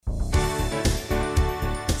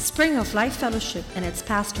Spring of Life Fellowship and its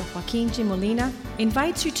pastor Joaquin G. Molina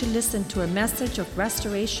invites you to listen to a message of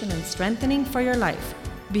restoration and strengthening for your life.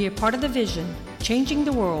 Be a part of the vision, changing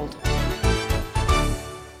the world.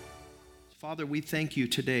 Father, we thank you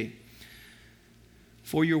today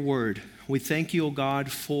for your word. We thank you, O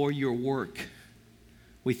God, for your work.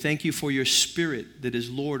 We thank you for your Spirit that is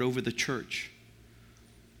Lord over the church.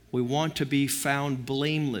 We want to be found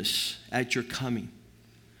blameless at your coming.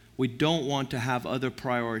 We don't want to have other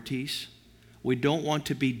priorities. We don't want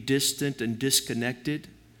to be distant and disconnected.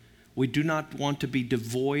 We do not want to be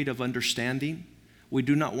devoid of understanding. We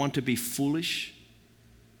do not want to be foolish.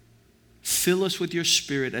 Fill us with your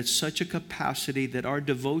Spirit at such a capacity that our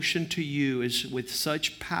devotion to you is with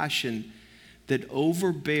such passion that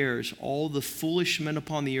overbears all the foolish men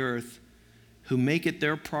upon the earth who make it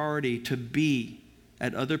their priority to be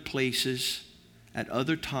at other places, at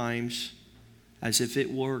other times, as if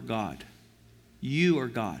it were God. You are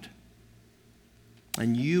God.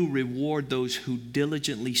 And you reward those who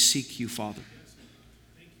diligently seek you, Father.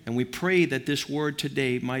 And we pray that this word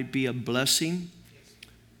today might be a blessing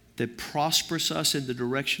that prospers us in the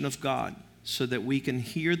direction of God, so that we can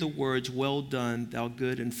hear the words, "Well done, thou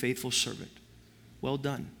good and faithful servant." Well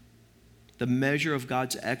done. The measure of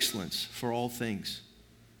God's excellence for all things.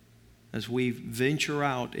 As we venture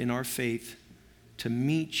out in our faith to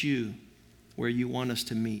meet you where you want us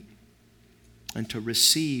to meet, and to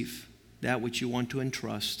receive that which you want to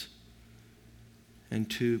entrust,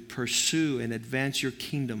 and to pursue and advance your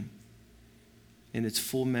kingdom in its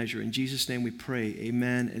full measure. In Jesus' name we pray,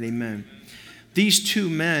 amen and amen. These two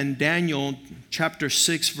men, Daniel chapter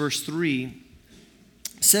 6 verse 3,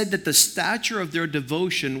 said that the stature of their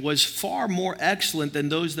devotion was far more excellent than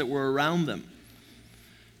those that were around them.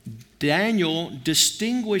 Daniel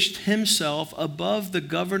distinguished himself above the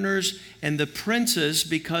governors and the princes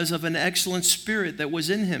because of an excellent spirit that was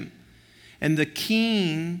in him. And the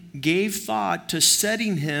king gave thought to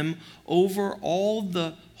setting him over all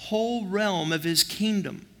the whole realm of his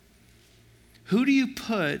kingdom. Who do you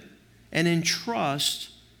put and entrust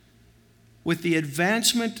with the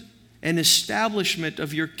advancement and establishment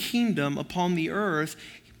of your kingdom upon the earth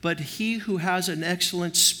but he who has an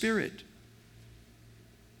excellent spirit?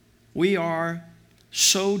 We are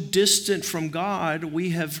so distant from God,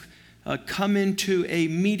 we have come into a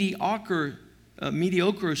mediocre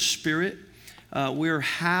spirit. We're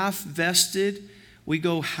half vested. We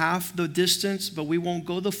go half the distance, but we won't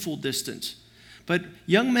go the full distance. But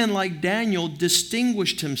young men like Daniel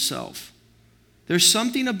distinguished himself. There's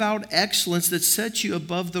something about excellence that sets you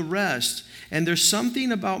above the rest. And there's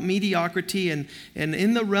something about mediocrity, and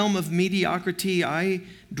in the realm of mediocrity, I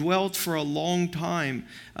dwelt for a long time.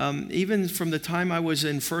 Even from the time I was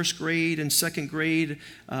in first grade and second grade,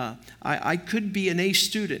 I could be an A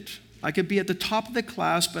student. I could be at the top of the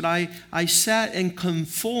class, but I sat and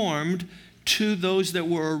conformed to those that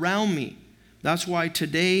were around me. That's why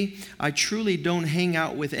today I truly don't hang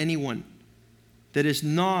out with anyone that is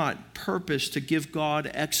not purposed to give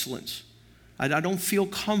God excellence. I don't feel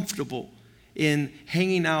comfortable in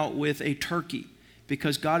hanging out with a turkey,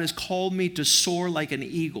 because God has called me to soar like an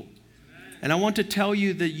eagle. And I want to tell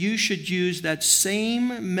you that you should use that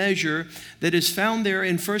same measure that is found there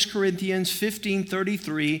in 1 Corinthians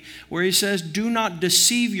 15:33, where he says, "Do not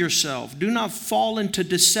deceive yourself. Do not fall into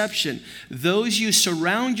deception. Those you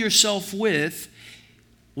surround yourself with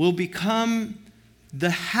will become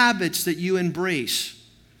the habits that you embrace."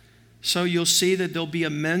 So you'll see that there'll be a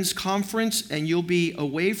men's conference, and you'll be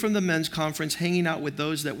away from the men's conference hanging out with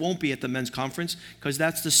those that won't be at the men's conference, because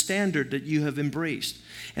that's the standard that you have embraced.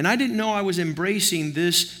 And I didn't know I was embracing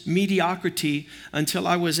this mediocrity until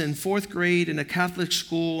I was in fourth grade in a Catholic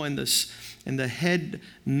school, and the head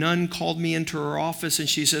nun called me into her office, and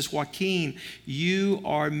she says, "Joaquin, you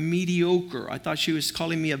are mediocre." I thought she was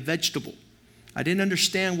calling me a vegetable. I didn't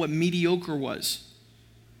understand what mediocre was.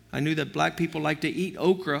 I knew that black people like to eat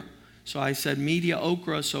okra, so I said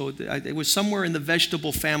mediocre, so it was somewhere in the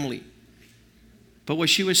vegetable family. But what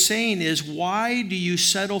she was saying is, why do you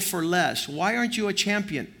settle for less? Why aren't you a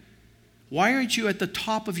champion? Why aren't you at the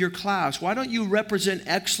top of your class? Why don't you represent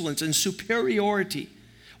excellence and superiority?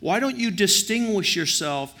 Why don't you distinguish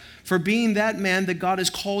yourself for being that man that God has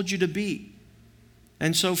called you to be?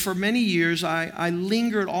 And so for many years, I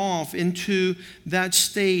lingered off into that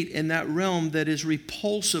state and that realm that is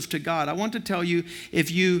repulsive to God. I want to tell you, if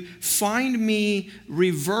you find me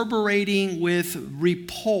reverberating with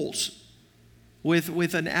repulse,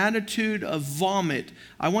 with an attitude of vomit,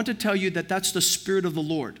 I want to tell you that that's the Spirit of the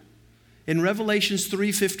Lord. In Revelations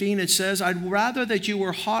 3:15, it says, "I'd rather that you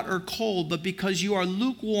were hot or cold, but because you are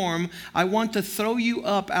lukewarm, I want to throw you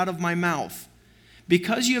up out of my mouth."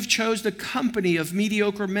 Because you have chose the company of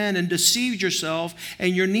mediocre men and deceived yourself,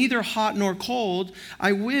 and you're neither hot nor cold,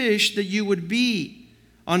 I wish that you would be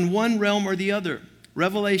on one realm or the other.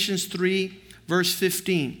 Revelations 3, verse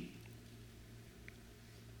 15.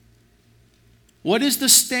 What is the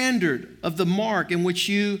standard of the mark in which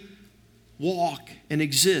you walk and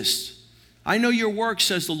exist? I know your work,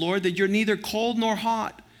 says the Lord, that you're neither cold nor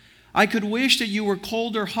hot. I could wish that you were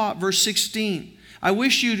cold or hot. Verse 16. I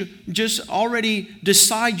wish you'd just already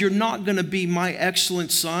decide you're not going to be my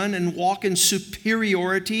excellent son and walk in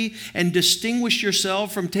superiority and distinguish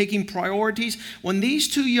yourself from taking priorities. When these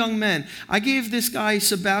two young men, I gave this guy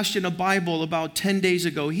Sebastian a Bible about 10 days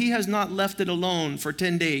ago. He has not left it alone for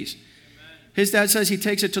 10 days. His dad says he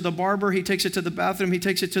takes it to the barber, he takes it to the bathroom, he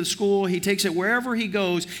takes it to school, he takes it wherever he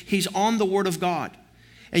goes. He's on the Word of God.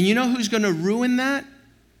 And you know who's going to ruin that?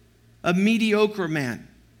 A mediocre man.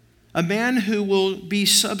 A man who will be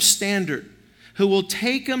substandard, who will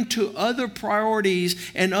take him to other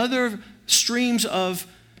priorities and other streams of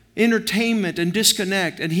entertainment and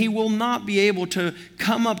disconnect, and he will not be able to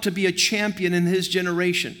come up to be a champion in his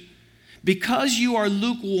generation. Because you are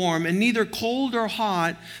lukewarm and neither cold or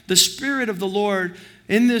hot, the Spirit of the Lord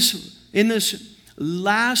in this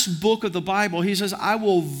last book of the Bible, he says, I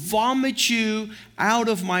will vomit you out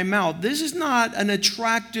of my mouth. This is not an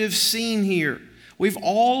attractive scene here. We've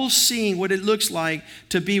all seen what it looks like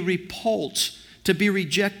to be repulsed, to be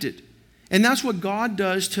rejected. And that's what God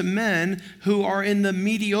does to men who are in the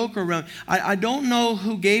mediocre realm. I don't know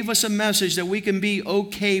who gave us a message that we can be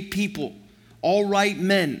okay people, all right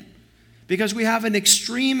men. Because we have an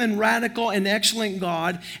extreme and radical and excellent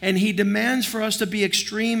God, and He demands for us to be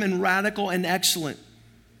extreme and radical and excellent.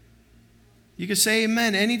 You can say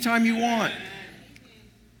amen anytime you want.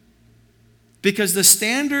 Because the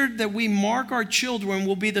standard that we mark our children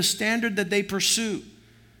will be the standard that they pursue.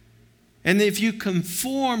 And if you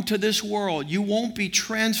conform to this world, you won't be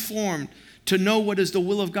transformed to know what is the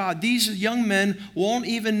will of God. These young men won't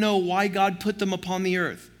even know why God put them upon the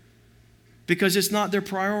earth. Because it's not their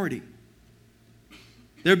priority.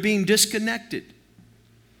 They're being disconnected.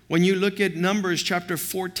 When you look at Numbers chapter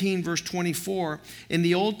 14, verse 24, in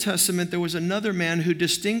the Old Testament, there was another man who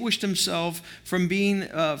distinguished himself from being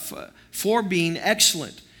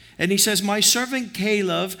excellent. And he says, my servant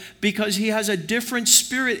Caleb, because he has a different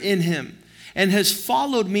spirit in him and has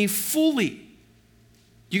followed me fully.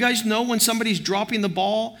 You guys know when somebody's dropping the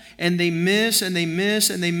ball and they miss and they miss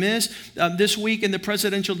and they miss? This week in the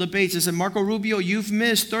presidential debates, they said, Marco Rubio, you've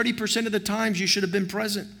missed 30% of the times you should have been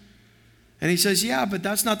present. And he says, yeah, but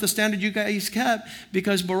that's not the standard you guys kept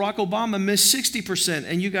because Barack Obama missed 60%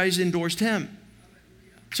 and you guys endorsed him.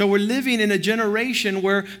 So we're living in a generation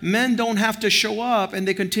where men don't have to show up and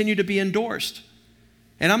they continue to be endorsed.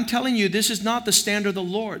 And I'm telling you, this is not the standard of the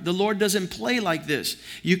Lord. The Lord doesn't play like this.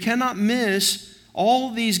 You cannot miss all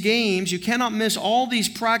these games. You cannot miss all these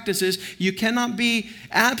practices. You cannot be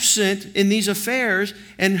absent in these affairs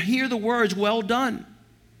and hear the words, well done.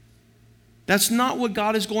 That's not what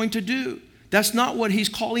God is going to do. That's not what He's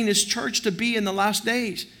calling His church to be in the last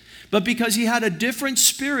days. But because He had a different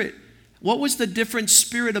spirit. What was the different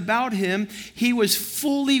spirit about Him? He was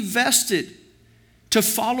fully vested to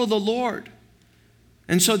follow the Lord.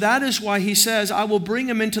 And so that is why He says, I will bring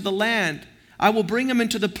him into the land. I will bring him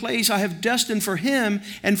into the place I have destined for him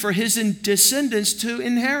and for his descendants to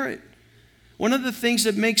inherit. One of the things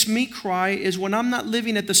that makes me cry is when I'm not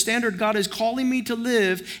living at the standard God is calling me to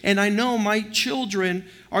live, and I know my children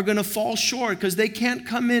are going to fall short because they can't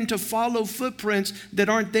come in to follow footprints that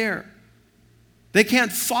aren't there. They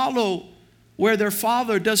can't follow where their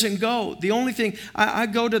father doesn't go. The only thing, I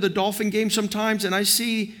go to the Dolphin game sometimes and I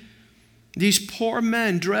see these poor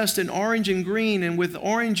men dressed in orange and green and with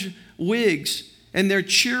orange wigs, and they're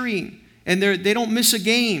cheering, and they don't miss a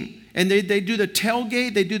game. And they do the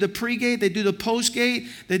tailgate, they do the pregame, they do the postgate,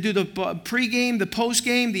 they do the pregame, the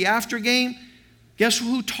postgame, the aftergame. Guess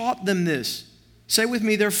who taught them this? Say with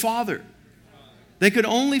me, their father. They could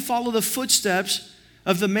only follow the footsteps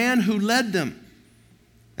of the man who led them.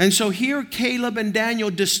 And so here Caleb and Daniel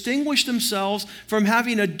distinguish themselves from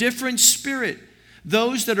having a different spirit.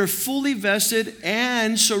 Those that are fully vested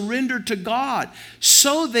and surrendered to God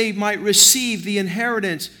so they might receive the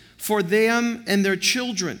inheritance for them and their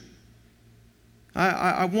children.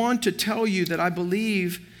 I want to tell you that I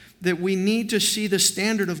believe that we need to see the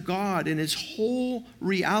standard of God in its whole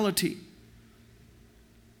reality.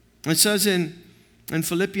 It says in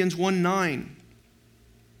Philippians 1:9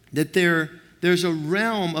 that there's a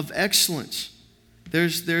realm of excellence.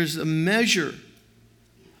 There's a measure.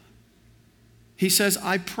 He says,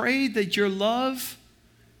 I pray that your love,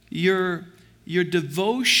 your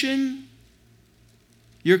devotion,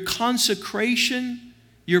 your consecration,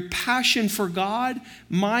 your passion for God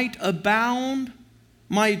might abound,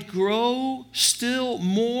 might grow still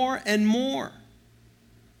more and more.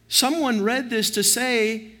 Someone read this to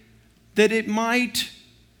say that it might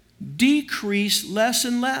decrease less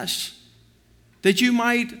and less, that you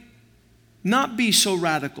might not be so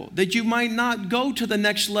radical, that you might not go to the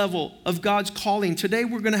next level of God's calling. Today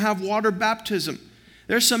we're going to have water baptism.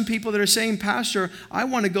 There's some people that are saying, Pastor, I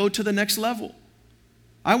want to go to the next level.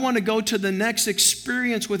 I want to go to the next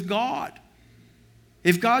experience with God.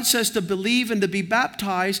 If God says to believe and to be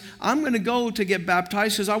baptized, I'm going to go to get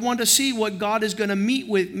baptized because I want to see what God is going to meet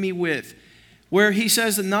with me with. Where he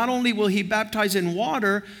says that not only will he baptize in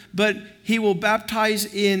water, but he will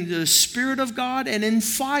baptize in the Spirit of God and in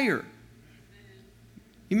fire.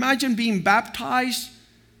 Imagine being baptized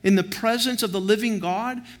in the presence of the living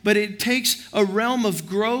God, but it takes a realm of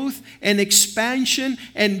growth and expansion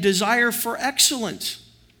and desire for excellence.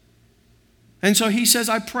 And so he says,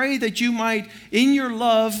 I pray that you might, in your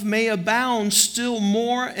love, may abound still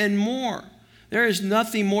more and more. There is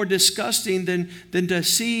nothing more disgusting than to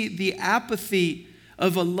see the apathy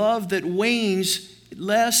of a love that wanes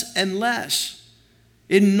less and less.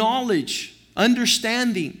 In knowledge,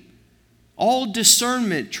 understanding, all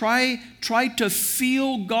discernment, try to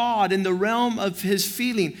feel God in the realm of his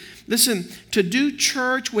feeling. Listen, to do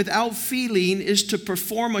church without feeling is to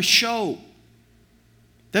perform a show.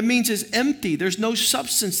 That means it's empty. There's no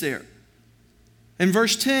substance there. In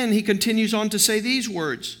verse 10, he continues on to say these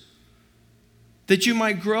words, that you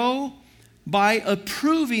might grow by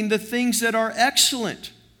approving the things that are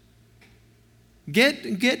excellent.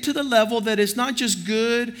 Get to the level that it's not just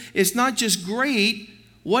good, it's not just great.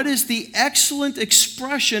 What is the excellent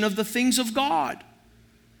expression of the things of God?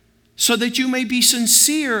 So that you may be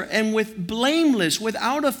sincere and blameless,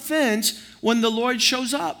 without offense, when the Lord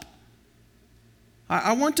shows up.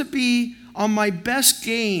 I want to be on my best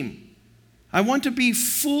game. I want to be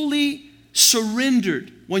fully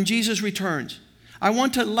surrendered when Jesus returns. I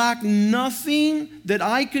want to lack nothing that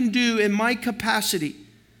I can do in my capacity.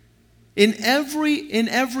 In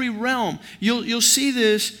every realm. You'll see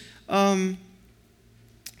this 2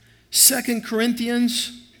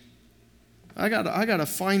 Corinthians. I gotta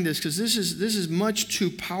find this because this is much too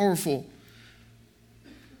powerful.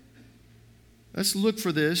 Let's look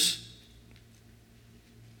for this.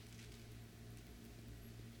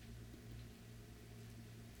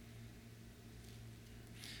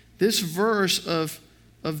 This verse of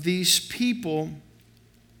these people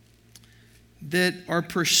that are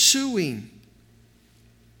pursuing,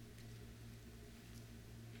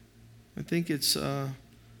 I think it's, I'm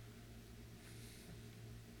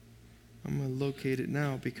going to locate it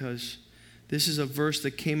now because this is a verse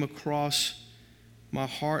that came across my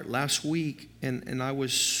heart last week, and I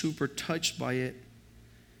was super touched by it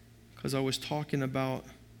because I was talking about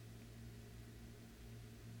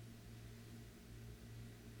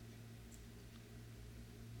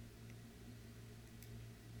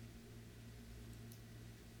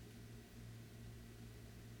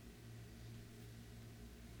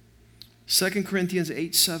Second Corinthians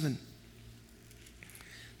 8:7.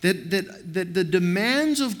 That the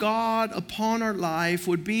demands of God upon our life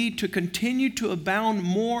would be to continue to abound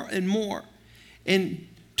more and more, and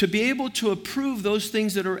to be able to approve those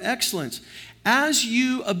things that are excellence. As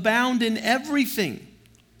you abound in everything,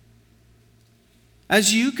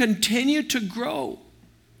 as you continue to grow,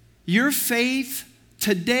 your faith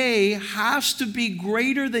today has to be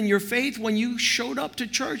greater than your faith when you showed up to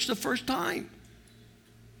church the first time.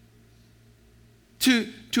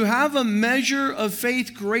 To have a measure of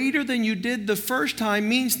faith greater than you did the first time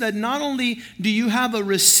means that not only do you have a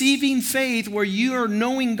receiving faith where you are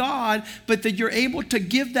knowing God, but that you're able to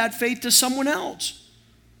give that faith to someone else.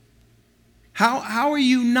 How are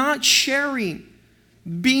you not sharing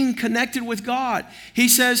being connected with God? He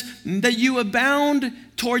says that you abound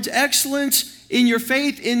towards excellence in your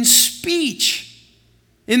faith in speech,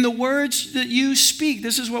 in the words that you speak.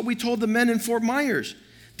 This is what we told the men in Fort Myers.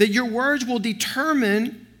 That your words will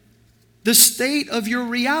determine the state of your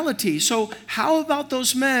reality. So how about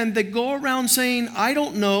those men that go around saying, I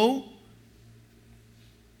don't know?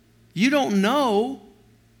 You don't know?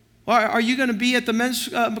 Or are you going to be at the men's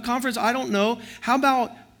conference? I don't know. How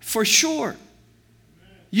about for sure?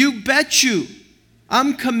 You bet you.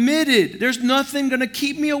 I'm committed. There's nothing going to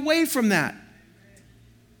keep me away from that.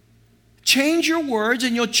 Change your words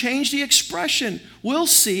and you'll change the expression. We'll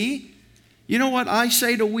see. You know what I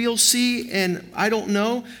say to we'll see and I don't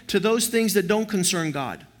know? To those things that don't concern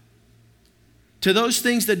God. To those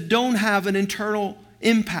things that don't have an internal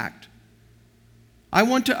impact. I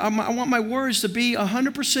want my words to be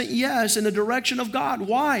 100% yes in the direction of God.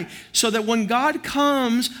 Why? So that when God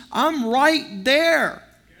comes, I'm right there.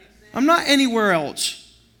 I'm not anywhere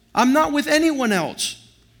else. I'm not with anyone else.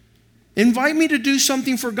 Invite me to do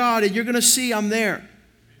something for God and you're going to see I'm there.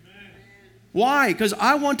 Why? Because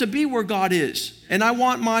I want to be where God is. And I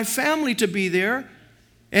want my family to be there.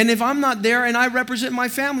 And if I'm not there and I represent my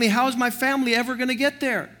family, how is my family ever going to get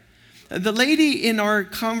there? The lady in our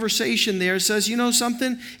conversation there says, you know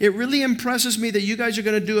something? It really impresses me that you guys are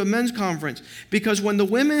going to do a men's conference. Because when the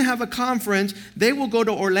women have a conference, they will go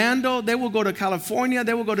to Orlando, they will go to California,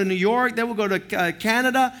 they will go to New York, they will go to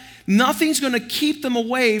Canada. Nothing's going to keep them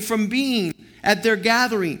away from being at their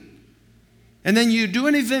gathering. And then you do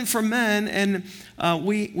an event for men, and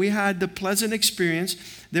we had the pleasant experience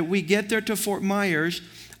that we get there to Fort Myers.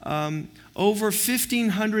 Over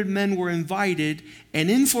 1,500 men were invited, and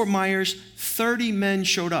in Fort Myers, 30 men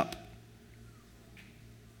showed up.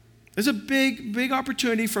 There's a big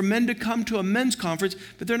opportunity for men to come to a men's conference,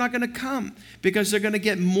 but they're not going to come because they're going to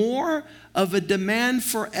get more of a demand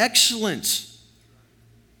for excellence.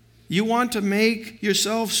 You want to make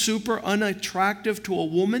yourself super unattractive to a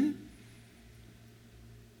woman?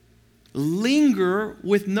 Linger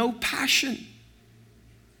with no passion.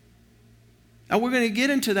 Now we're going to get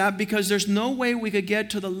into that because there's no way we could get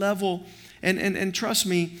to the level, and trust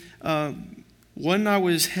me, when I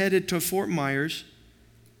was headed to Fort Myers,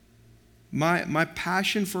 my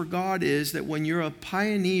passion for God is that when you're a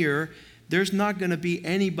pioneer, there's not going to be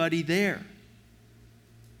anybody there.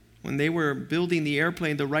 When they were building the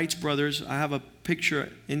airplane, the Wright brothers, I have a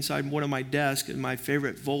picture inside one of my desks in my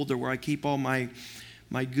favorite folder where I keep all my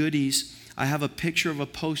goodies. I have a picture of a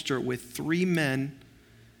poster with 3 men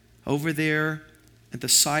over there at the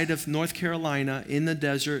side of North Carolina in the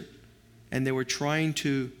desert, and they were trying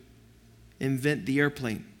to invent the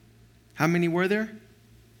airplane. How many were there?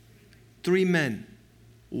 3 men.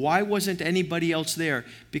 Why wasn't anybody else there?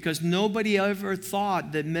 Because nobody ever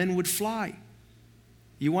thought that men would fly.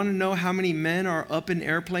 You want to know how many men are up in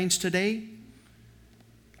airplanes today?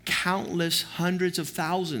 Countless hundreds of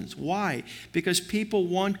thousands. Why? Because people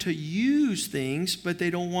want to use things, but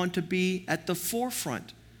they don't want to be at the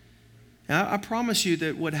forefront. Now, I promise you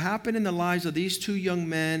that what happened in the lives of these 2 young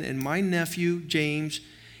men and my nephew, James,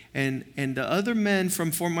 and the other men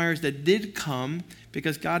from Fort Myers that did come,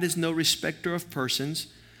 because God is no respecter of persons,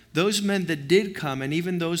 those men that did come, and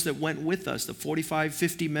even those that went with us, the 45,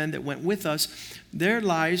 50 men that went with us, their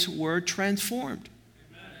lives were transformed.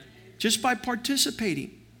 Amen. Just by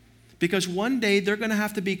participating. Because one day they're going to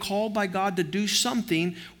have to be called by God to do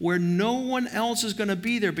something where no one else is going to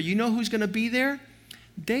be there. But you know who's going to be there?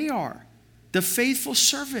 They are. The faithful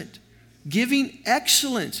servant, giving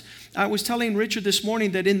excellence. I was telling Richard this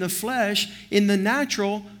morning that in the flesh, in the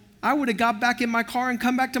natural, I would have got back in my car and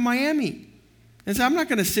come back to Miami. And so I'm not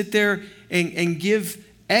going to sit there and give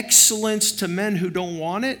excellence to men who don't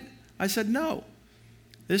want it. I said, no.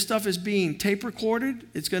 This stuff is being tape recorded.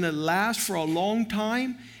 It's going to last for a long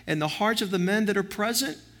time in the hearts of the men that are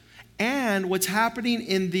present. And what's happening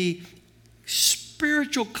in the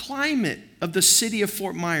spiritual climate of the city of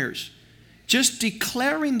Fort Myers. Just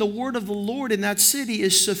declaring the word of the Lord in that city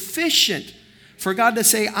is sufficient for God to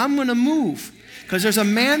say, I'm going to move. Because there's a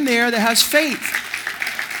man there that has faith.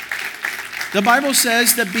 The Bible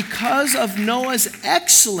says that because of Noah's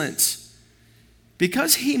excellence,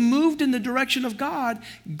 because he moved in the direction of God,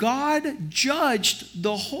 God judged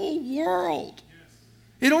the whole world.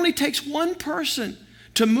 It only takes one person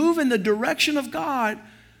to move in the direction of God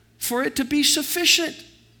for it to be sufficient.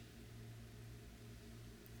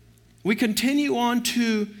 We continue on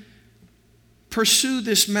to pursue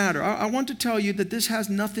this matter. I want to tell you that this has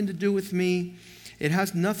nothing to do with me. It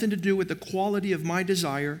has nothing to do with the quality of my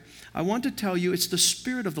desire. I want to tell you it's the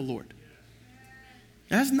Spirit of the Lord.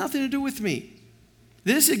 It has nothing to do with me.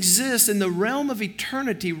 This exists in the realm of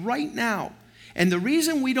eternity right now. And the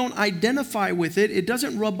reason we don't identify with it, it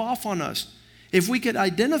doesn't rub off on us. If we could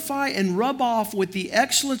identify and rub off with the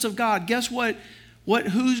excellence of God, guess what?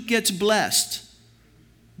 Who gets blessed?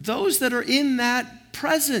 Those that are in that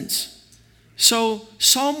presence. So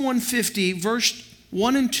Psalm 150, verse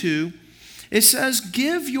 1 and 2, it says,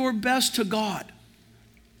 give your best to God.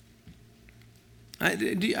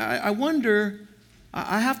 I wonder,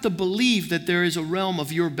 I have to believe that there is a realm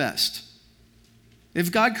of your best.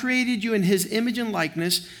 If God created you in His image and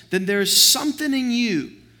likeness, then there's something in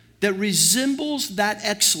you that resembles that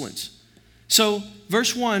excellence. So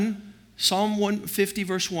verse 1, Psalm 150,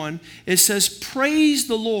 verse 1, it says, praise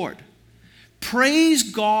the Lord. Praise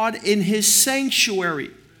God in His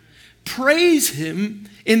sanctuary. Praise Him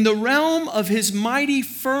in the realm of His mighty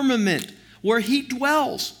firmament. where he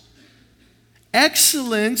dwells.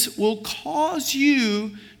 Excellence will cause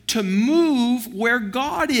you to move where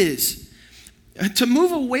God is. To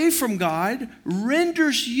move away from God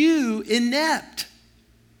renders you inept.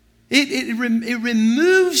 It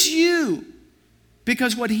removes you,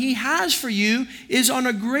 because what he has for you is on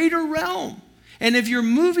a greater realm. And if you're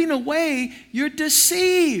moving away, you're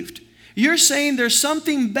deceived. You're saying there's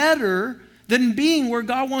something better than being where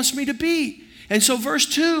God wants me to be. And so verse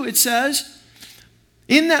 2, it says,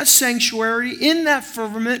 in that sanctuary, in that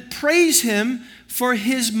firmament, praise him for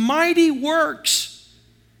his mighty works,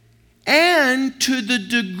 and to the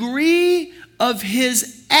degree of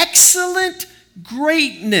his excellent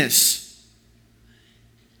greatness.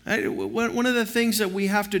 One of the things that we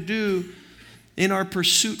have to do in our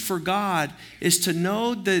pursuit for God is to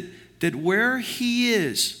know that where he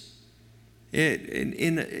is,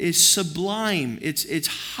 is sublime. It's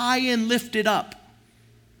high and lifted up.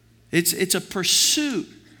 It's a pursuit.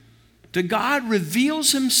 That God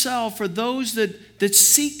reveals himself for those that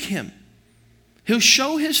seek him. He'll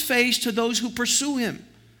show his face to those who pursue him.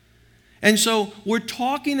 And so we're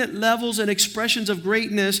talking at levels and expressions of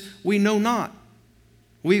greatness we know not.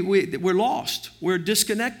 We're lost. We're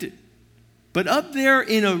disconnected. But up there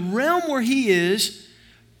in a realm where he is,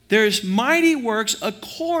 there's mighty works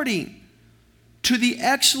according to the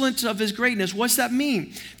excellence of his greatness. What's that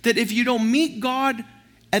mean? That if you don't meet God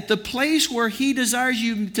at the place where he desires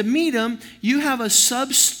you to meet him, you have a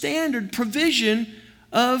substandard provision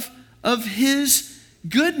of his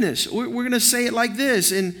goodness. We're going to say it like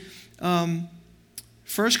this in 1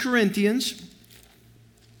 Corinthians.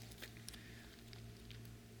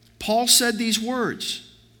 Paul said these words.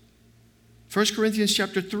 1 Corinthians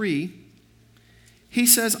chapter 3. He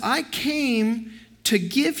says, I came to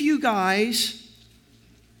give you guys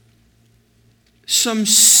some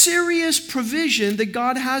serious provision that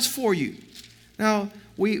God has for you. Now,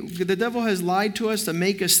 the devil has lied to us to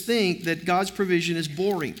make us think that God's provision is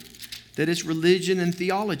boring, that it's religion and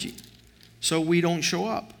theology, so we don't show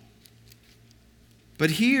up.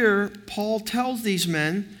 But here, Paul tells these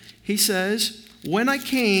men, he says, when I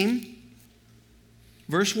came,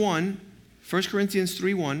 verse 1, 1 Corinthians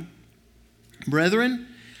 3:1, brethren,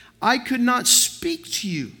 I could not speak to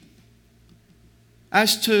you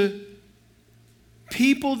as to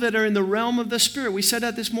people that are in the realm of the Spirit. We said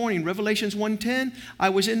that this morning, Revelations 1:10, I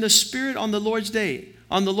was in the Spirit on the Lord's day.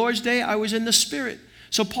 On the Lord's day, I was in the Spirit.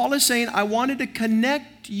 So Paul is saying, I wanted to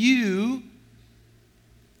connect you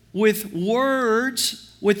with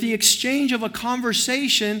words, with the exchange of a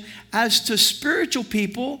conversation as to spiritual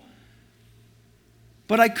people,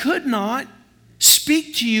 but I could not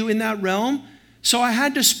speak to you in that realm, so I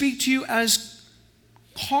had to speak to you as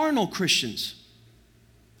carnal Christians,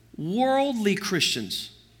 worldly Christians.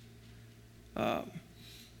 I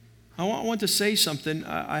want to say something.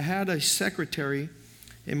 I had a secretary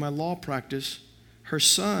in my law practice. Her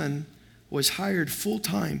son was hired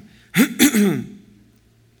full-time.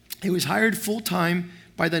 He was hired full-time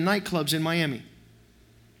by the nightclubs in Miami.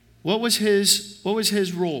 What was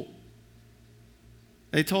his role?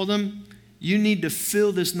 They told him, you need to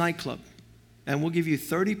fill this nightclub, and we'll give you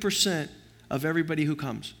 30% of everybody who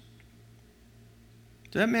comes.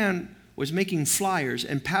 So that man was making flyers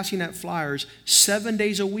and passing out flyers 7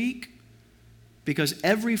 days a week, because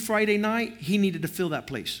every Friday night he needed to fill that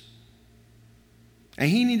place. And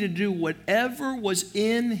he needed to do whatever was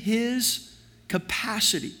in his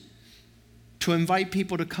capacity to invite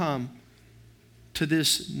people to come to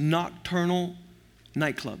this nocturnal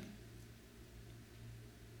nightclub.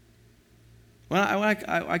 When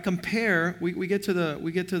I compare, we get to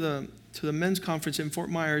the men's conference in Fort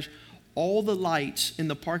Myers, all the lights in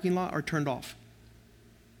the parking lot are turned off.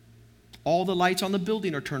 All the lights on the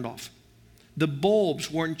building are turned off. The bulbs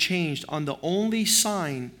weren't changed on the only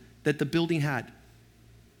sign that the building had.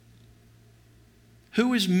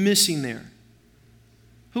 Who is missing there?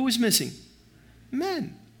 Who is missing?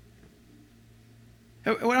 Men.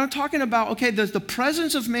 When I'm talking about, okay, the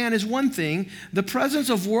presence of man is one thing. The presence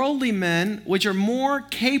of worldly men, which are more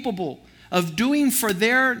capable of doing for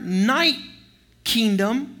their night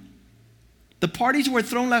kingdom. The parties were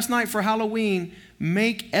thrown last night for Halloween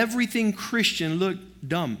make everything Christian look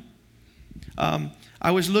dumb.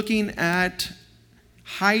 I was looking at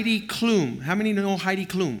Heidi Klum. How many know Heidi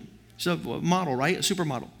Klum? She's a model, right? A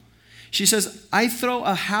supermodel. She says, I throw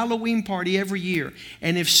a Halloween party every year,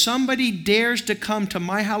 and if somebody dares to come to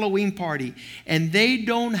my Halloween party and they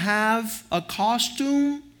don't have a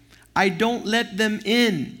costume, I don't let them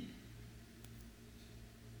in.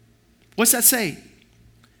 What's that say?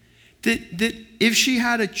 That if she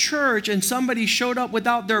had a church and somebody showed up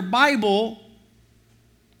without their Bible,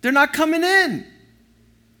 They're not coming in.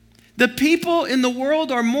 The people in the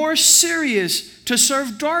world are more serious to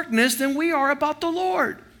serve darkness than we are about the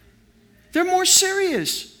Lord. They're more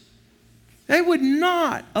serious. They would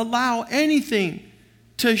not allow anything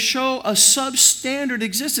to show a substandard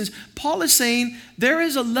existence. Paul is saying there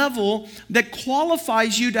is a level that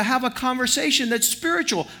qualifies you to have a conversation that's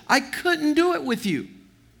spiritual. I couldn't do it with you.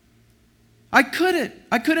 I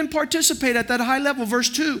couldn't participate at that high level. Verse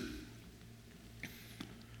 2.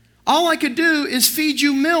 All I could do is feed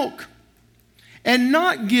you milk and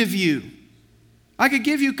not give you. I could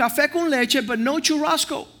give you café con leche, but no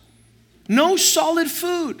churrasco. No solid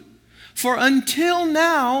food. For until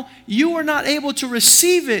now, you were not able to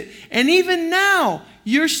receive it. And even now,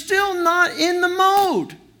 you're still not in the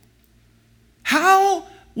mode. How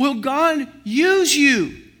will God use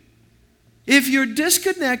you if you're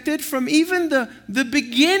disconnected from even the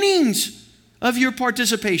beginnings of your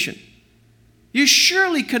participation? You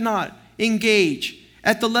surely cannot engage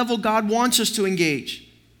at the level God wants us to engage.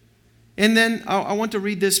 And then I want to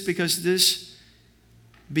read this because this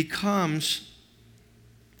becomes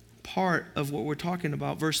part of what we're talking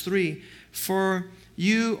about. Verse 3, for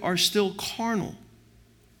you are still carnal.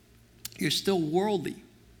 You're still worldly.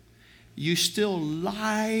 You still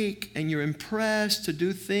like and you're impressed to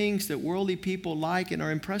do things that worldly people like and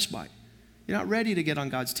are impressed by. You're not ready to get on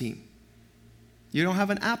God's team. You don't have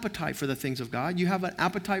an appetite for the things of God. You have an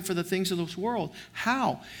appetite for the things of this world.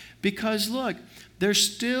 How? Because look,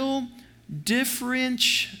 there's still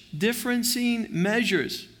differencing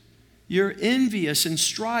measures. You're envious and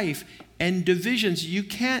strife and divisions. You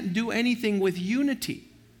can't do anything with unity.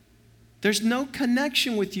 There's no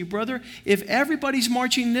connection with you, brother. If everybody's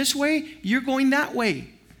marching this way, you're going that way.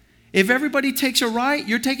 If everybody takes a right,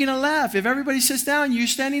 you're taking a left. If everybody sits down, you're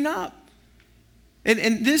standing up.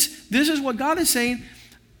 And this is what God is saying.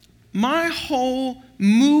 My whole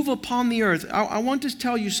move upon the earth, I want to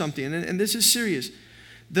tell you something, and this is serious.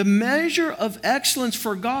 The measure of excellence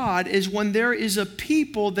for God is when there is a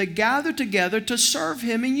people that gather together to serve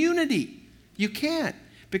Him in unity. You can't,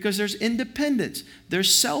 because there's independence.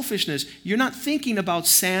 There's selfishness. You're not thinking about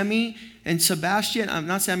Sebastian and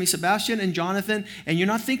Jonathan, and you're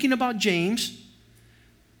not thinking about James.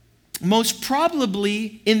 Most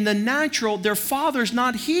probably, in the natural, their father's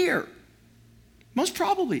not here. Most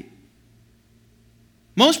probably.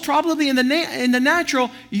 Most probably in the natural,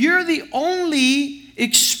 you're the only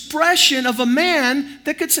expression of a man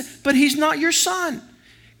that could say, but he's not your son.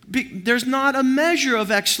 There's not a measure of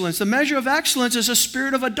excellence. The measure of excellence is a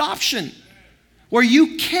spirit of adoption, where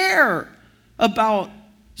you care about,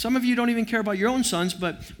 some of you don't even care about your own sons,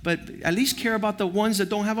 but at least care about the ones that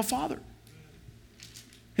don't have a father.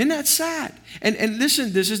 Isn't that sad? And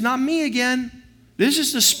listen, this is not me again. This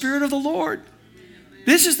is the Spirit of the Lord.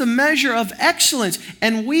 This is the measure of excellence.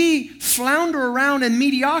 And we flounder around in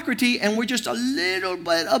mediocrity, and we're just a little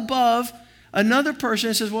bit above another person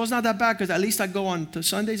that says, well, it's not that bad because at least I go on to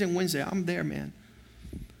Sundays and Wednesdays. I'm there, man.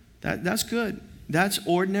 That's good. That's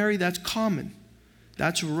ordinary. That's common.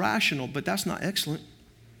 That's rational, but that's not excellent.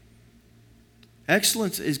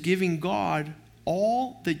 Excellence is giving God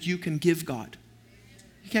all that you can give God.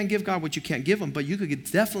 You can't give God what you can't give Him, but you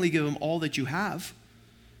could definitely give Him all that you have.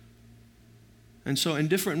 And so in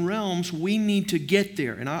different realms, we need to get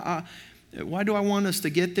there. And why do I want us to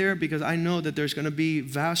get there? Because I know that there's going to be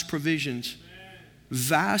vast provisions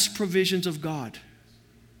of God.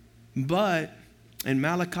 But in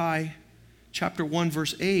Malachi chapter 1,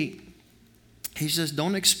 verse 8, he says,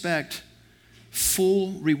 don't expect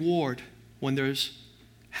full reward when there's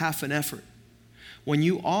half an effort. When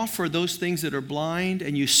you offer those things that are blind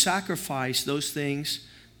and you sacrifice those things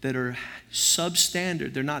that are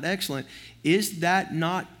substandard, they're not excellent, is that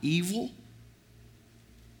not evil?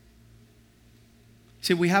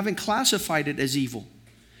 See, we haven't classified it as evil.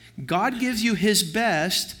 God gives you His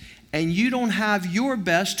best, and you don't have your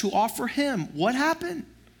best to offer Him. What happened?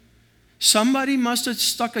 Somebody must have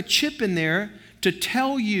stuck a chip in there to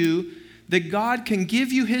tell you that God can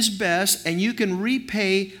give you His best and you can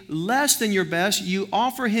repay less than your best. You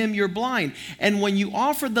offer Him your blind. And when you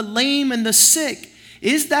offer the lame and the sick,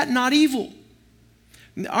 is that not evil?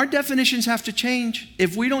 Our definitions have to change.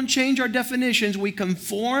 If we don't change our definitions, we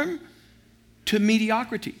conform to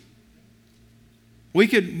mediocrity. We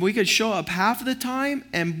could show up half of the time,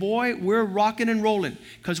 and boy, we're rocking and rolling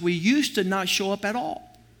because we used to not show up at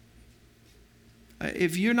all.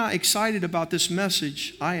 If you're not excited about this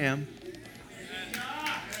message, I am.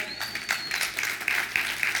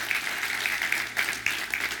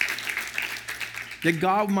 That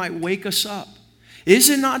God might wake us up.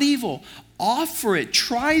 Is it not evil? Offer it.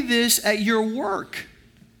 Try this at your work.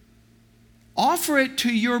 Offer it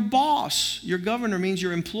to your boss. Your governor means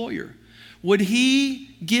your employer. Would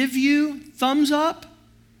he give you thumbs up?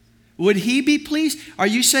 Would he be pleased? Are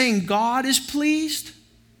you saying God is pleased?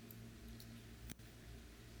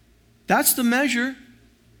 That's the measure.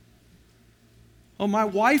 Oh, my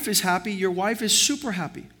wife is happy. Your wife is super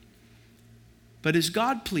happy. But is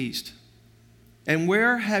God pleased? And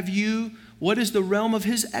what is the realm of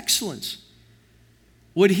his excellence?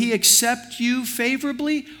 Would he accept you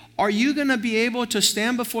favorably? Are you going to be able to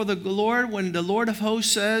stand before the Lord when the Lord of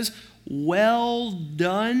hosts says, well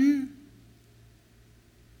done?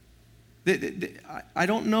 I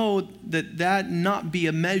don't know that not be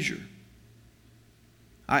a measure.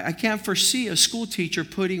 I can't foresee a school teacher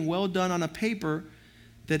putting well done on a paper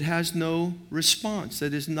that has no response, that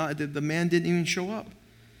the man didn't even show up.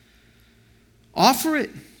 Offer it.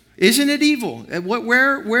 Isn't it evil?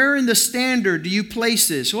 Where in the standard do you place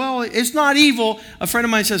this? Well, it's not evil. A friend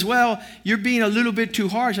of mine says, well, you're being a little bit too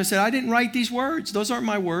harsh. I said, I didn't write these words. Those aren't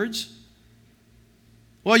my words.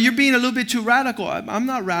 Well, you're being a little bit too radical. I'm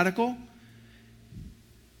not radical.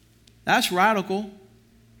 That's radical. Amen.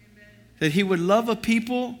 That he would love a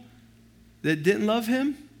people that didn't love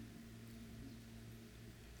him.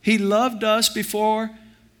 He loved us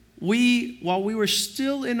while we were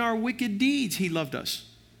still in our wicked deeds, he loved us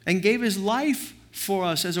and gave his life for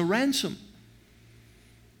us as a ransom.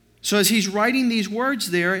 So as he's writing these words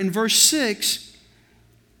there in verse 6,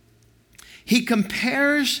 he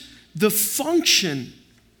compares the function.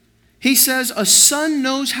 He says, a son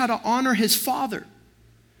knows how to honor his father.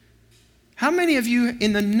 How many of you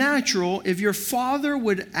in the natural, if your father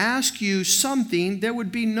would ask you something, there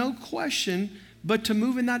would be no question but to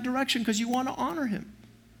move in that direction because you want to honor him?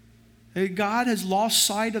 God has lost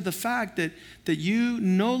sight of the fact that you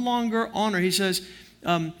no longer honor. He says,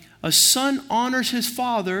 a son honors his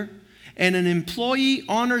father and an employee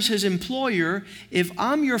honors his employer. If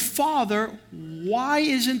I'm your father, why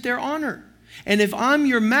isn't there honor? And if I'm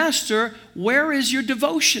your master, where is your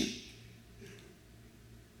devotion?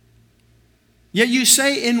 Yet you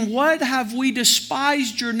say, in what have we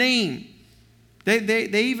despised your name?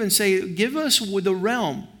 They even say, give us the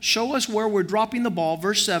realm. Show us where we're dropping the ball.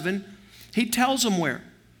 Verse 7, he tells them where.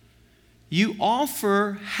 You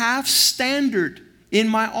offer half standard in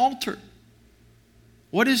my altar.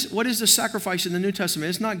 What is the sacrifice in the New Testament?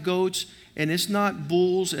 It's not goats, and it's not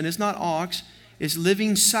bulls, and it's not ox. It's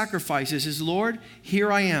living sacrifices. It's, Lord,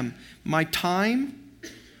 here I am. My time,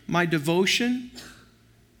 my devotion,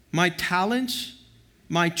 my talents,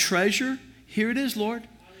 my treasure. Here it is, Lord.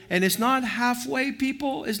 And it's not halfway,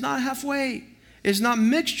 people. It's not halfway. It's not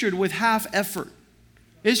mixtured with half effort.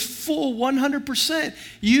 It's full 100%.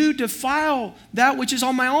 You defile that which is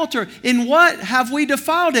on my altar. In what have we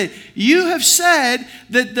defiled it? You have said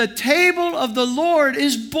that the table of the Lord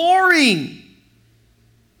is boring.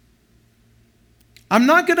 I'm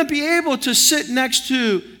not going to be able to sit next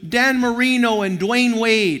to Dan Marino and Dwayne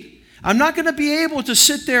Wade. I'm not going to be able to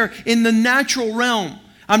sit there in the natural realm.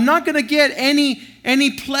 I'm not going to get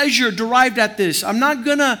any pleasure derived at this. I'm not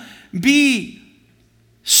going to be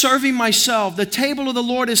serving myself. The table of the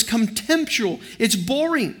Lord is contemptuous. It's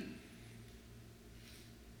boring.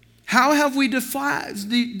 How have we defiled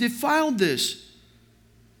this?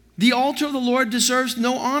 The altar of the Lord deserves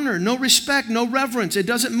no honor, no respect, no reverence. It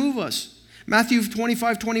doesn't move us. Matthew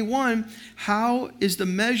 25:21, how is the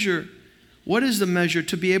measure? What is the measure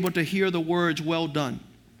to be able to hear the words, well done?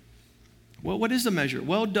 Well, what is the measure?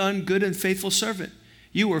 Well done, good and faithful servant.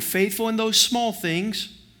 You were faithful in those small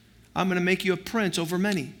things. I'm going to make you a prince over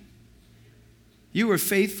many. You were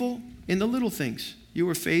faithful in the little things. You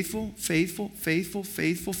were faithful.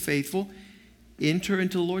 Enter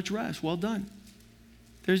into the Lord's rest. Well done.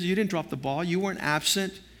 You didn't drop the ball. You weren't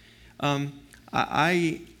absent.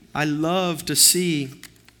 I love to see,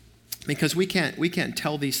 because we can't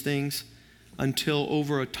tell these things until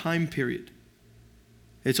over a time period.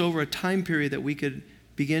 It's over a time period that we could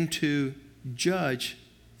begin to judge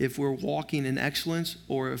if we're walking in excellence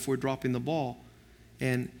or if we're dropping the ball.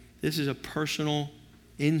 And this is a personal,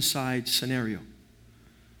 inside scenario.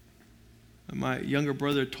 My younger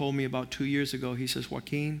brother told me about 2 years ago, he says,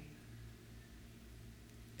 Joaquin,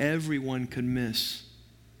 everyone could miss,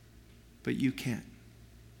 but you can't.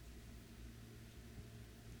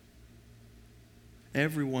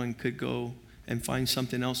 Everyone could go and find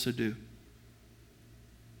something else to do,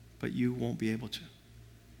 but you won't be able to.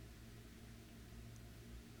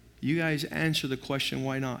 You guys answer the question,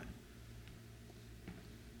 why not?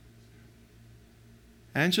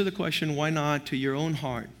 Answer the question, why not, to your own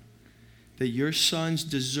heart, that your sons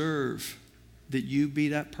deserve that you be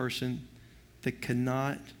that person that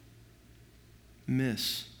cannot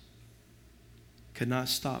miss cannot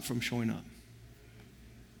stop from showing up.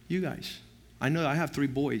 You guys. I know I have 3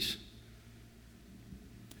 boys.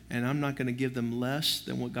 And I'm not going to give them less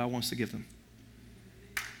than what God wants to give them.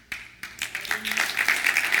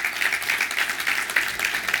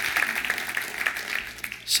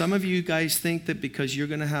 Some of you guys think that because you're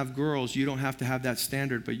going to have girls, you don't have to have that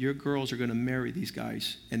standard, but your girls are going to marry these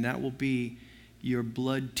guys, and that will be your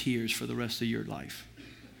blood tears for the rest of your life.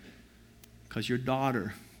 Because your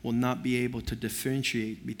daughter will not be able to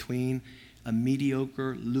differentiate between a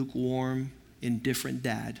mediocre, lukewarm, indifferent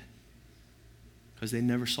dad, because they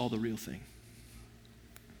never saw the real thing.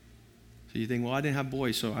 So you think, well, I didn't have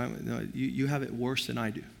boys, so no, you have it worse than I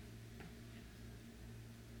do.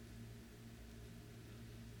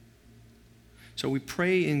 So we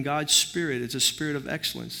pray in God's Spirit. It's a spirit of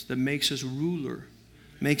excellence that makes us ruler,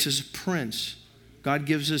 makes us prince. God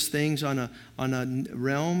gives us things on a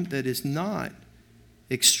realm that is not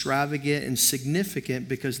extravagant and significant,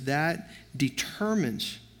 because that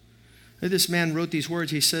determines. This man wrote these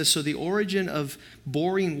words. He says, so the origin of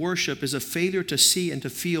boring worship is a failure to see and to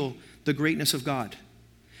feel the greatness of God.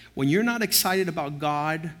 When you're not excited about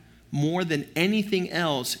God more than anything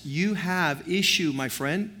else, you have issue, my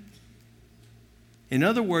friend. In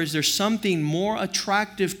other words, there's something more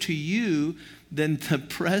attractive to you than the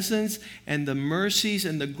presence and the mercies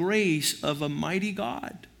and the grace of a mighty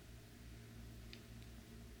God.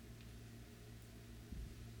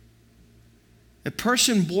 A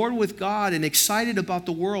person bored with God and excited about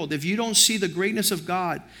the world, if you don't see the greatness of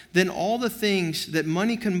God, then all the things that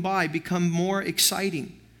money can buy become more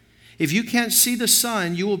exciting. If you can't see the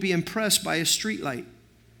sun, you will be impressed by a streetlight.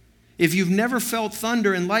 If you've never felt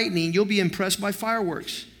thunder and lightning, you'll be impressed by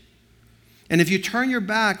fireworks. And if you turn your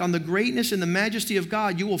back on the greatness and the majesty of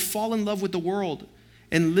God, you will fall in love with the world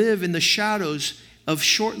and live in the shadows of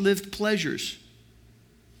short-lived pleasures.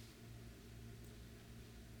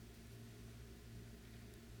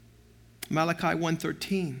 Malachi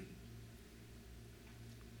 1:13.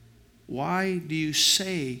 Why do you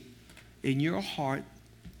say in your heart,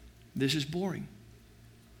 this is boring?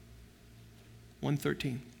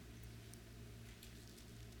 1:13.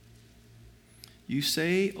 You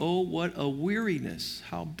say, oh, what a weariness.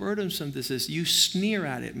 How burdensome this is. You sneer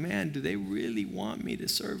at it. Man, do they really want me to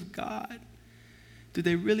serve God? Do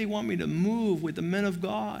they really want me to move with the men of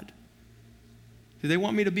God? Do they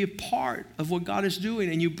want me to be a part of what God is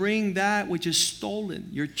doing? And you bring that which is stolen.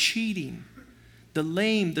 You're cheating. The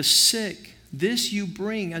lame, the sick. This you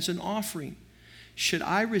bring as an offering. Should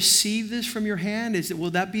I receive this from your hand?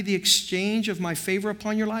 Will that be the exchange of my favor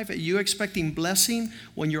upon your life? Are you expecting blessing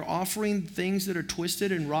when you're offering things that are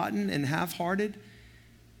twisted and rotten and half-hearted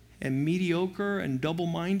and mediocre and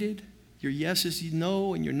double-minded? Your yes is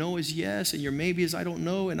no, and your no is yes, and your maybe is I don't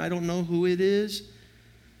know, and I don't know who it is.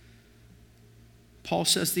 Paul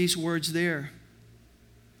says these words there.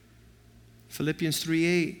 Philippians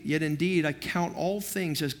 3:8, yet indeed I count all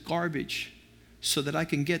things as garbage so that I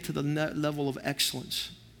can get to the level of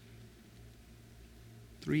excellence.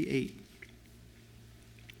 3:8.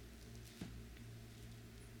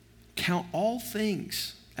 Count all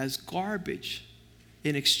things as garbage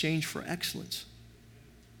in exchange for excellence.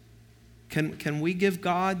 Can we give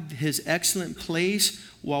God his excellent place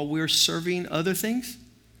while we're serving other things?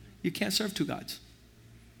 You can't serve 2 gods.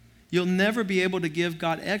 You'll never be able to give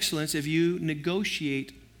God excellence if you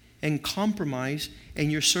negotiate and compromise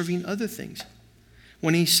and you're serving other things.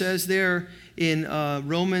 When he says there in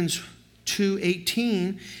Romans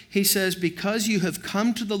 2:18, he says, because you have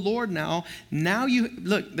come to the Lord now you,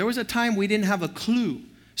 look, there was a time we didn't have a clue.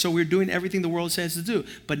 So we're doing everything the world says to do.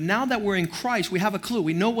 But now that we're in Christ, we have a clue.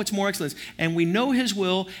 We know what's more excellent. And we know his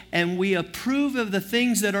will, and we approve of the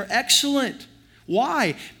things that are excellent.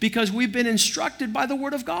 Why? Because we've been instructed by the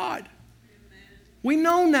Word of God. We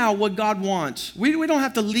know now what God wants. We don't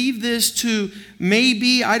have to leave this to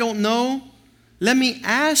maybe, I don't know. Let me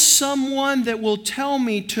ask someone that will tell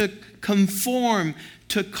me to conform,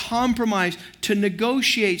 to compromise, to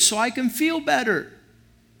negotiate so I can feel better.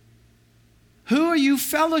 Who are you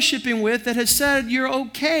fellowshipping with that has said you're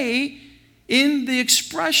okay in the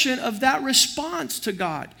expression of that response to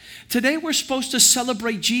God? Today we're supposed to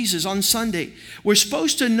celebrate Jesus on Sunday. We're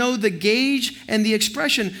supposed to know the gauge and the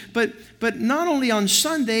expression, but not only on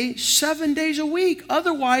Sunday, 7 days a week.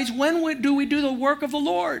 Otherwise, when do we do the work of the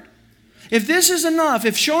Lord? If this is enough,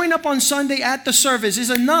 if showing up on Sunday at the service is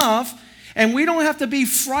enough, and we don't have to be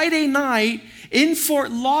Friday night in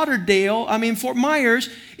Fort Myers,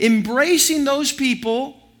 embracing those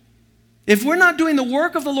people If we're not doing the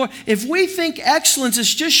work of the Lord, if we think excellence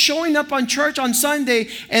is just showing up on church on Sunday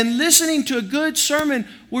and listening to a good sermon,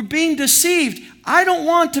 we're being deceived. I don't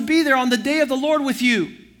want to be there on the day of the Lord with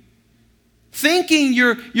you, thinking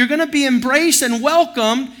you're going to be embraced and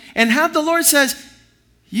welcomed, and have the Lord says,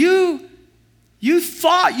 you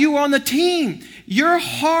thought you were on the team. Your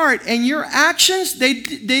heart and your actions, they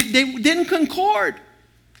didn't concord.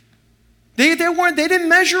 They didn't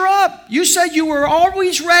measure up. You said you were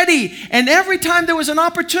always ready, and every time there was an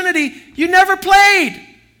opportunity, you never played.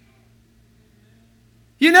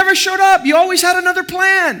 You never showed up. You always had another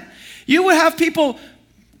plan. You would have people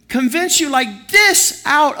convince you like this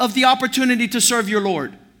out of the opportunity to serve your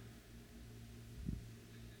Lord.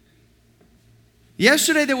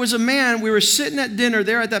 Yesterday there was a man, we were sitting at dinner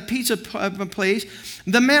there at that pizza place.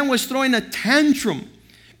 The man was throwing a tantrum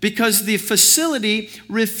because the facility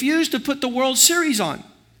refused to put the World Series on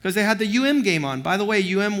because they had the UM game on. By the way,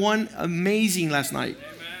 UM won amazing last night.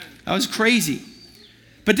 Amen. That was crazy.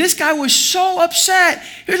 But this guy was so upset.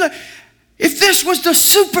 He was like, if this was the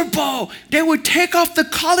Super Bowl, they would take off the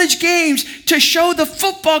college games to show the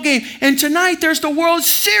football game. And tonight there's the World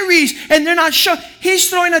Series and they're not showing. He's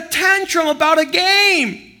throwing a tantrum about a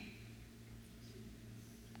game.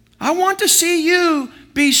 I want to see you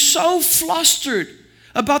be so flustered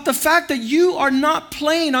about the fact that you are not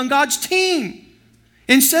playing on God's team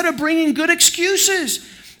instead of bringing good excuses.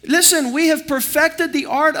 Listen, we have perfected the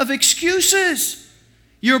art of excuses.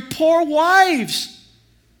 Your poor wives.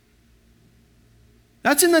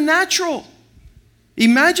 That's in the natural.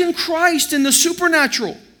 Imagine Christ in the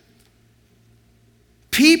supernatural.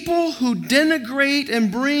 People who denigrate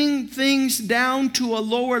and bring things down to a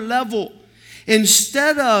lower level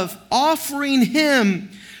instead of offering Him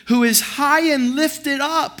who is high and lifted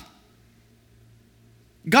up.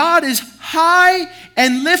 God is high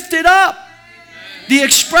and lifted up. The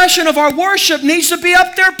expression of our worship needs to be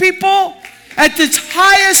up there, people, at its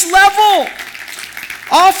highest level.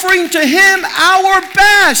 Offering to Him our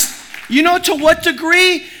best. You know to what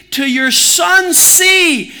degree? To your son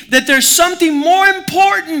see that there's something more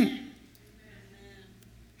important.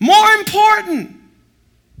 More important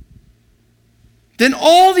than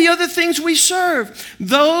all the other things we serve.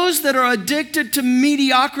 Those that are addicted to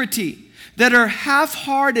mediocrity, that are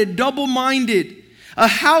half-hearted, double-minded. A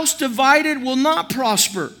house divided will not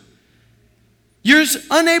prosper. You're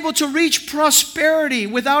unable to reach prosperity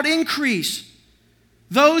without increase.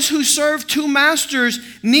 Those who serve two masters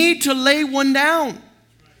need to lay one down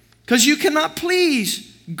because you cannot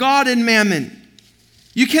please God and mammon.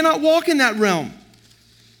 You cannot walk in that realm.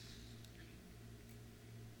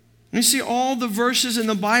 You see all the verses in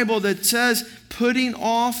the Bible that says putting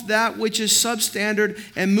off that which is substandard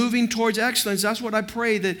and moving towards excellence. That's what I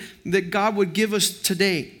pray that God would give us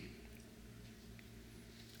today.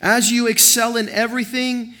 As you excel in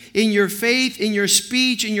everything, in your faith, in your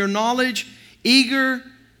speech, in your knowledge, eager,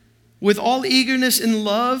 with all eagerness and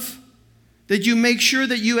love, that you make sure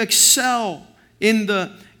that you excel in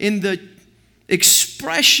the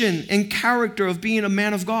expression and character of being a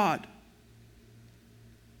man of God.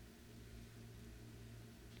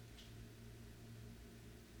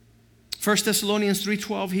 First Thessalonians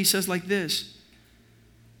 3:12, he says like this: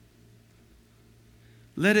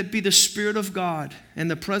 let it be the Spirit of God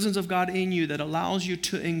and the presence of God in you that allows you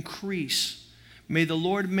to increase. May the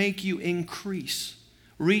Lord make you increase,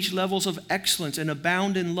 reach levels of excellence, and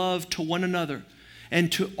abound in love to one another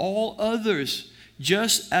and to all others,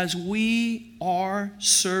 just as we are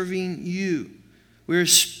serving you. We're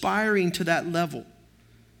aspiring to that level,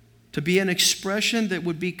 to be an expression that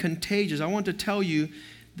would be contagious. I want to tell you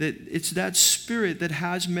that it's that spirit that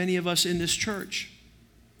has many of us in this church.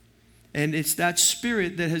 And it's that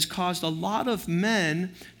spirit that has caused a lot of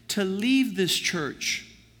men to leave this church.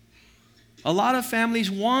 A lot of families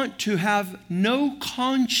want to have no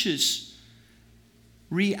conscious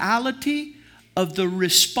reality of the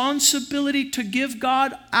responsibility to give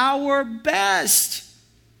God our best.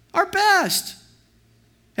 Our best.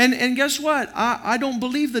 And guess what? I don't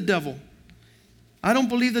believe the devil. I don't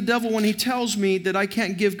believe the devil when he tells me that I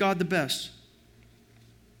can't give God the best.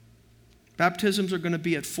 Baptisms are going to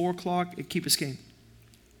be at 4 o'clock at Key Biscayne.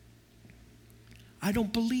 I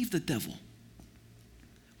don't believe the devil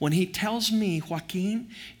when he tells me, Joaquin,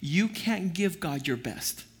 you can't give God your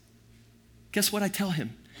best. Guess what I tell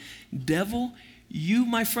him? Devil, you,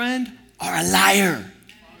 my friend, are a liar.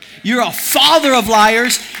 You're a father of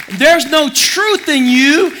liars. There's no truth in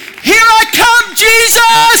you. Here I come,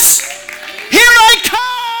 Jesus! Here I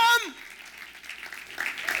come!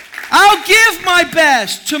 I'll give my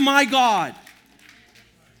best to my God.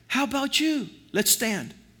 How about you? Let's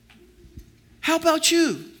stand. How about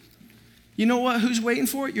you? You know what? Who's waiting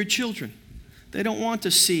for it? Your children. They don't want to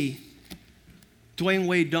see Dwayne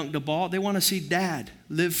Wade dunk the ball. They want to see Dad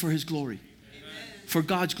live for his glory, for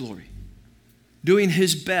God's glory, doing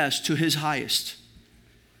his best to his highest.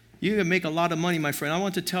 You can make a lot of money, my friend. I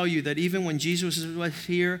want to tell you that even when Jesus was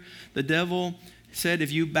here, the devil said,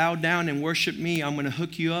 if you bow down and worship me, I'm going to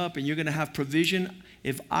hook you up and you're going to have provision.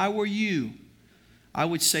 If I were you, I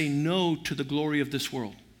would say no to the glory of this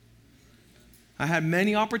world. I had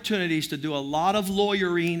many opportunities to do a lot of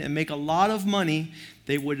lawyering and make a lot of money.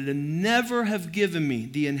 They would never have given me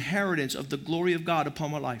the inheritance of the glory of God upon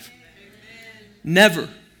my life. Amen. Never. A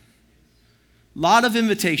lot of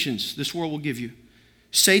invitations this world will give you.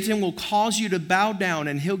 Satan will cause you to bow down,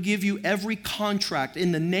 and he'll give you every contract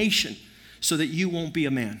in the nation so that you won't be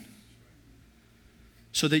a man,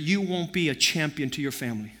 so that you won't be a champion to your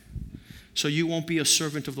family, so you won't be a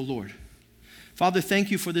servant of the Lord. Father, thank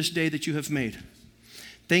you for this day that you have made.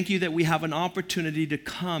 Thank you that we have an opportunity to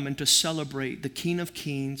come and to celebrate the King of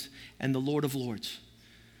Kings and the Lord of Lords.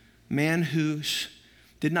 Man who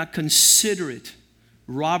did not consider it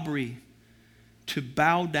robbery to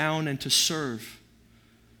bow down and to serve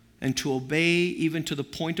and to obey even to the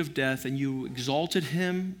point of death, and you exalted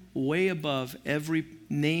him way above every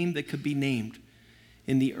name that could be named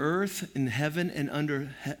in the earth, in heaven, and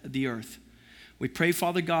under the earth. We pray,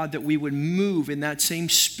 Father God, that we would move in that same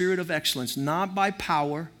spirit of excellence, not by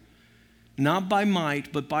power, not by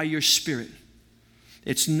might, but by your Spirit.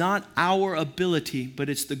 It's not our ability, but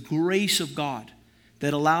it's the grace of God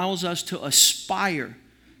that allows us to aspire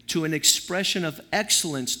to an expression of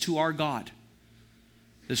excellence to our God.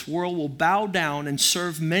 This world will bow down and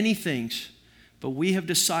serve many things, but we have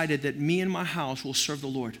decided that me and my house will serve the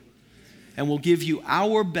Lord. And we'll give you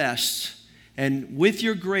our best, and with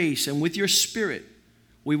your grace and with your Spirit,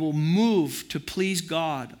 we will move to please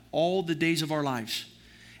God all the days of our lives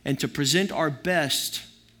and to present our best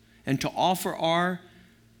and to offer our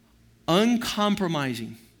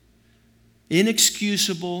uncompromising,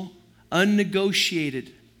 inexcusable,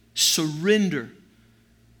 unnegotiated surrender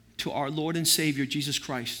to our Lord and Savior, Jesus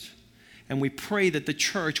Christ. And we pray that the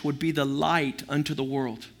church would be the light unto the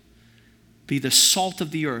world, be the salt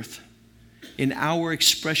of the earth in our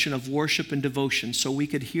expression of worship and devotion, so we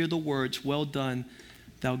could hear the words, well done,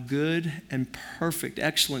 thou good and perfect,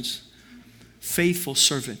 excellence, faithful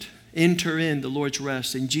servant. Enter in the Lord's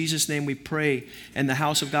rest. In Jesus' name we pray. And the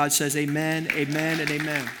house of God says amen, amen, and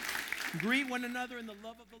amen. Greet one another in the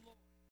love of the Lord.